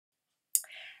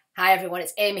Hi everyone,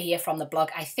 it's Amy here from the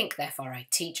blog I Think Therefore I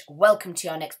Teach. Welcome to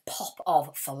your next pop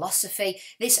of philosophy.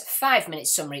 This 5-minute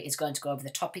summary is going to go over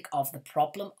the topic of the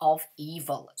problem of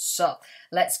evil. So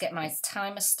let's get my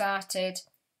timer started.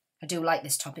 I do like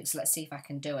this topic, so let's see if I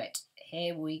can do it.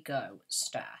 Here we go,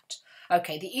 start.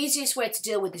 Okay, the easiest way to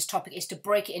deal with this topic is to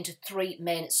break it into 3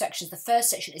 main sections. The first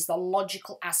section is the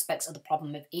logical aspects of the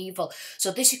problem of evil.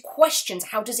 So this questions,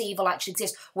 how does evil actually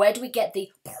exist? Where do we get the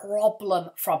problem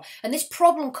from? And this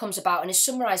problem comes about and is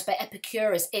summarised by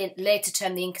Epicurus in later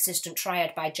term The Inconsistent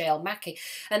Triad by J.L. Mackie.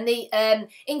 And the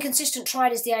inconsistent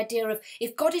triad is the idea of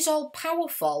if God is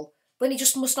all-powerful, then he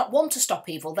just must not want to stop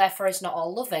evil, therefore he's not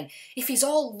all-loving. If he's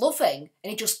all-loving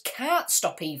and he just can't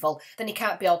stop evil, then he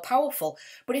can't be all-powerful.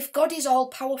 But if God is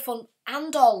all-powerful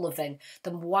and all-loving,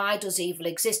 then why does evil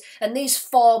exist? And these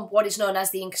form what is known as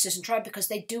the inconsistent triad because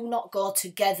they do not go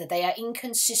together. They are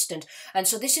inconsistent. And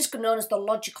so this is known as the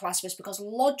logical aspects because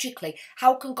logically,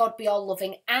 how can God be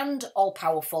all-loving and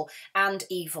all-powerful and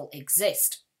evil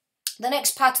exist? The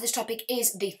next part of this topic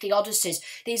is the theodicies.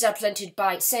 These are presented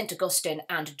by St. Augustine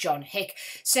and John Hick.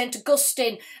 St.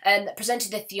 Augustine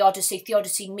presented the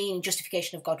theodicy meaning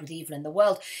justification of God with evil in the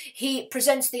world. He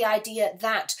presents the idea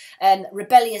that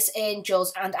rebellious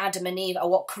angels and Adam and Eve are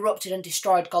what corrupted and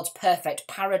destroyed God's perfect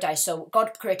paradise. So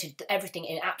God created everything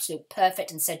in absolute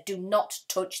perfect and said, do not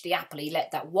touch the apple. He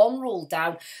let that one rule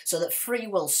down so that free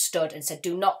will stood and said,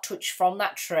 do not touch from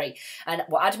that tree. And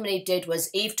what Adam and Eve did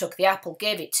was Eve took the apple,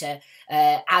 gave it to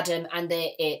Adam, and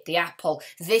they ate the apple.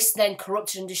 This then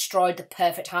corrupted and destroyed the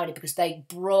perfect harmony because they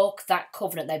broke that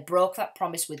covenant, they broke that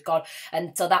promise with God,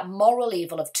 and so that moral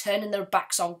evil of turning their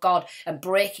backs on God and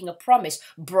breaking a promise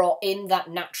brought in that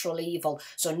natural evil.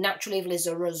 So natural evil is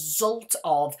a result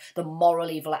of the moral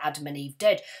evil that Adam and Eve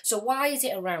did. So why is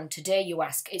it around today, you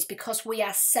ask? It's because we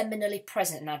are seminally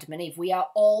present in Adam and Eve. We are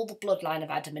all the bloodline of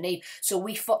Adam and Eve, so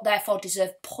we therefore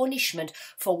deserve punishment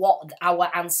for what our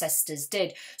ancestors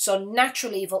did. So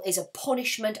natural evil is a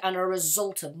punishment and a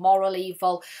result of moral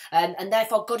evil, and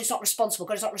therefore God is not responsible.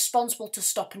 God is not responsible to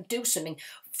stop and do something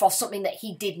for something that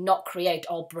he did not create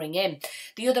or bring in.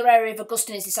 The other area of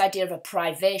Augustine is this idea of a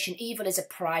privation. Evil is a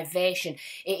privation.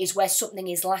 It is where something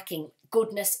is lacking.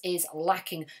 Goodness is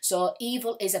lacking. So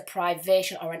evil is a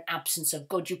privation or an absence of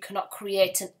good. You cannot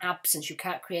create an absence. You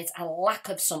can't create a lack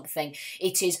of something.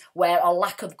 It is where a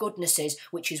lack of goodness is,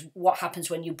 which is what happens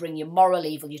when you bring your moral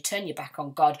evil. You turn your back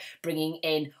on God, bringing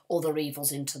in other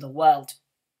evils into the world.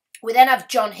 We then have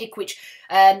John Hick, which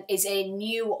is a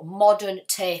new modern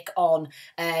take on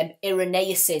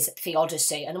Irenaeus'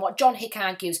 theodicy. And what John Hick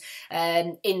argues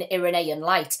in Irenaean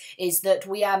light is that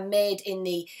we are made in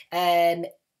the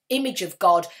image of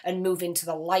God and move into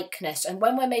the likeness. And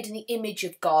when we're made in the image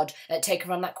of God, taken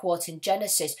from that quote in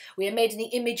Genesis, we are made in the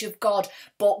image of God,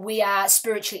 but we are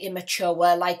spiritually immature.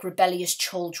 We're like rebellious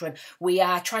children. We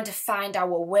are trying to find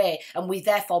our way, and we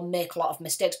therefore make a lot of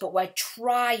mistakes, but we're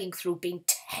trying through being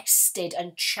tested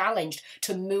and challenged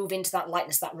to move into that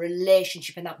likeness, that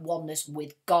relationship and that oneness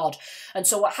with God. And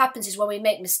so what happens is when we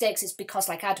make mistakes, it's because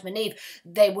like Adam and Eve,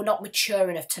 they were not mature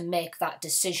enough to make that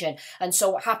decision. And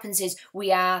so what happens is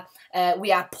we are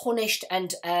punished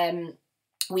and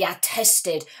we are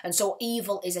tested, and so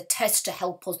evil is a test to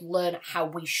help us learn how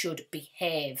we should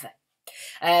behave.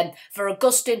 For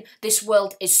Augustine, this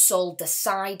world is soul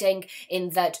deciding,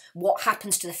 in that what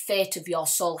happens to the fate of your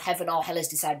soul, heaven or hell, is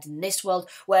decided in this world.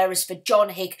 Whereas for John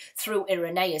Hick, through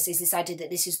Irenaeus, is this idea that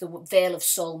this is the veil of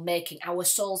soul making. Our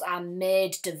souls are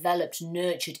made, developed,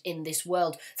 nurtured in this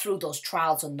world through those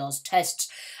trials and those tests.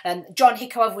 John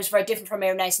Hick, however, was very different from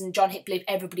Irenaeus, and John Hick believed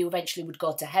everybody eventually would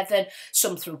go to heaven,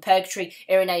 some through purgatory.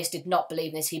 Irenaeus did not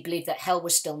believe this. He believed that hell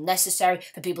was still necessary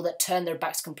for people that turned their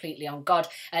backs completely on God.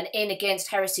 And in Against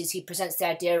Heresies, he presents the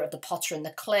idea of the potter and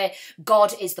the clay.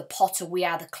 God is the potter, we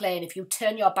are the clay, and if you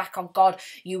turn your back on God,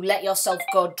 you let yourself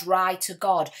go dry to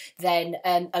God, then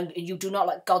and you do not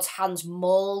let God's hands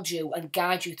mould you and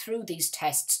guide you through these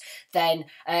tests, then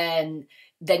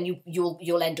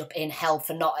you'll end up in hell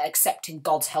for not accepting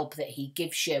God's help that he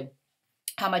gives you.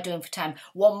 How am I doing for time?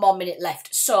 1 more minute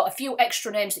left. So a few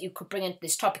extra names that you could bring into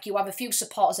this topic. You have a few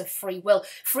supporters of free will.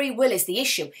 Free will is the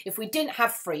issue. If we didn't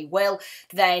have free will,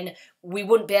 then we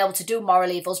wouldn't be able to do moral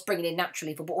evils, bringing in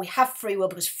natural evil. But we have free will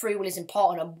because free will is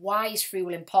important. And why is free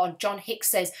will important? John Hick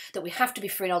says that we have to be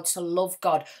free in order to love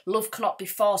God. Love cannot be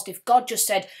forced. If God just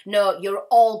said, no, you're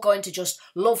all going to just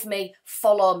love me,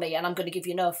 follow me, and I'm going to give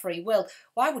you no free will,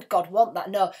 why would God want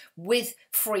that? No, with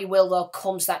free will, though,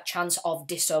 comes that chance of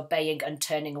disobeying and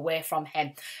turning away from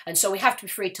him. And so we have to be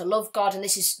free to love God. And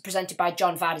this is presented by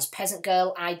John Varda's Peasant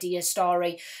Girl idea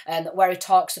story, where he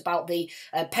talks about the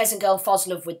peasant girl falls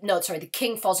in love with, the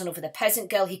king falls in love with a peasant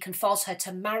girl, he can force her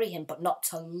to marry him but not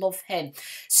to love him.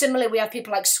 Similarly, we have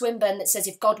people like Swinburne that says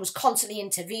if God was constantly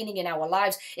intervening in our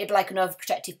lives, it'd be like an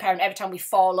overprotective parent. Every time we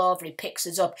fall over, he picks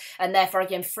us up, and therefore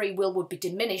again free will would be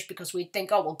diminished because we'd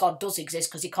think, oh well, God does exist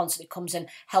because he constantly comes and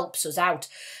helps us out.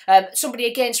 Somebody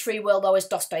against free will though is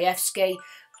Dostoevsky.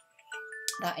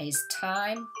 That is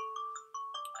time.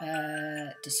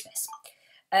 Dismiss.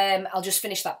 I'll just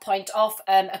finish that point off.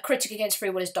 A critic against free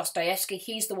will is Dostoevsky.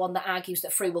 He's the one that argues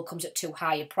that free will comes at too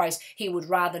high a price. He would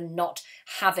rather not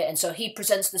have it. And so he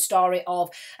presents the story of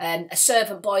a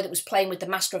servant boy that was playing with the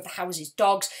master of the house's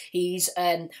dogs. He's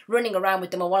running around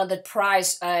with them, and one of the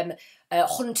prize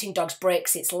hunting dogs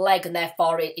breaks its leg, and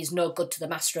therefore it is no good to the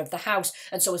master of the house.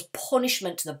 And so as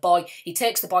punishment to the boy, he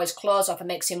takes the boy's clothes off and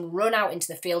makes him run out into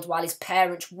the field while his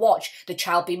parents watch the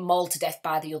child be mauled to death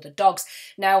by the other dogs.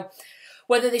 Now,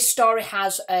 whether this story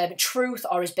has truth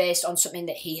or is based on something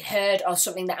that he heard or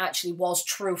something that actually was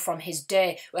true from his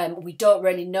day, we don't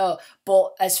really know.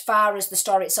 But as far as the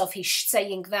story itself, he's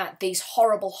saying that these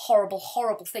horrible, horrible,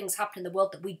 horrible things happen in the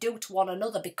world that we do to one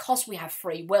another because we have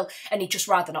free will, and he'd just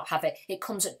rather not have it. It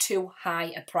comes at too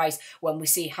high a price when we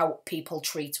see how people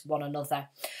treat one another.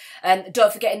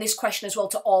 Don't forget in this question as well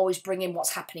to always bring in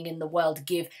what's happening in the world.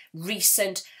 Give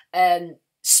recent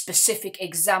specific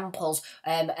examples,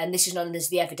 and this is known as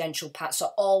the evidential part.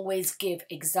 So always give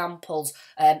examples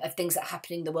of things that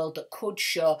happen in the world that could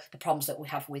show the problems that we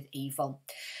have with evil.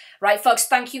 Right, folks,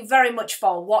 thank you very much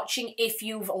for watching. If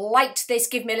you've liked this,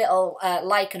 give me a little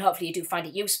like, and hopefully you do find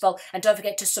it useful. And don't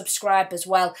forget to subscribe as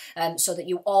well, so that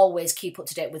you always keep up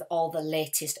to date with all the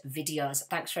latest videos.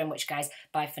 Thanks very much, guys.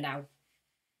 Bye for now.